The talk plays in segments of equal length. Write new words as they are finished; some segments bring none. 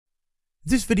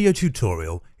This video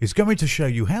tutorial is going to show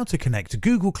you how to connect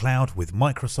Google Cloud with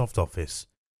Microsoft Office.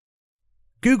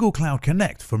 Google Cloud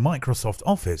Connect for Microsoft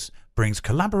Office brings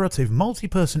collaborative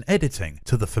multi-person editing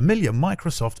to the familiar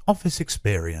Microsoft Office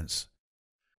experience.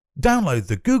 Download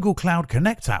the Google Cloud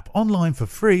Connect app online for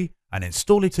free and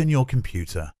install it in your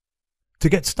computer. To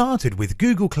get started with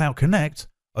Google Cloud Connect,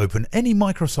 open any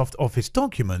Microsoft Office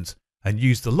document and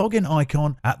use the login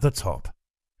icon at the top.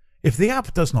 If the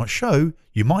app does not show,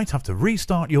 you might have to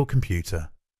restart your computer.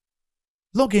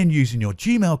 Log in using your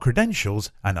Gmail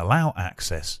credentials and allow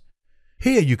access.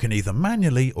 Here you can either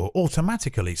manually or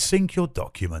automatically sync your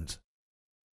document.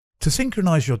 To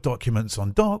synchronize your documents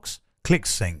on Docs, click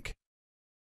Sync.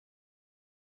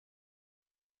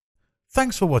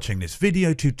 Thanks for watching this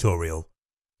video tutorial.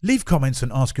 Leave comments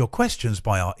and ask your questions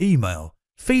by our email,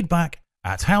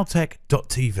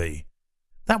 feedback@howtech.tv.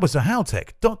 That was a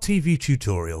HowTech.tv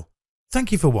tutorial.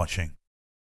 Thank you for watching.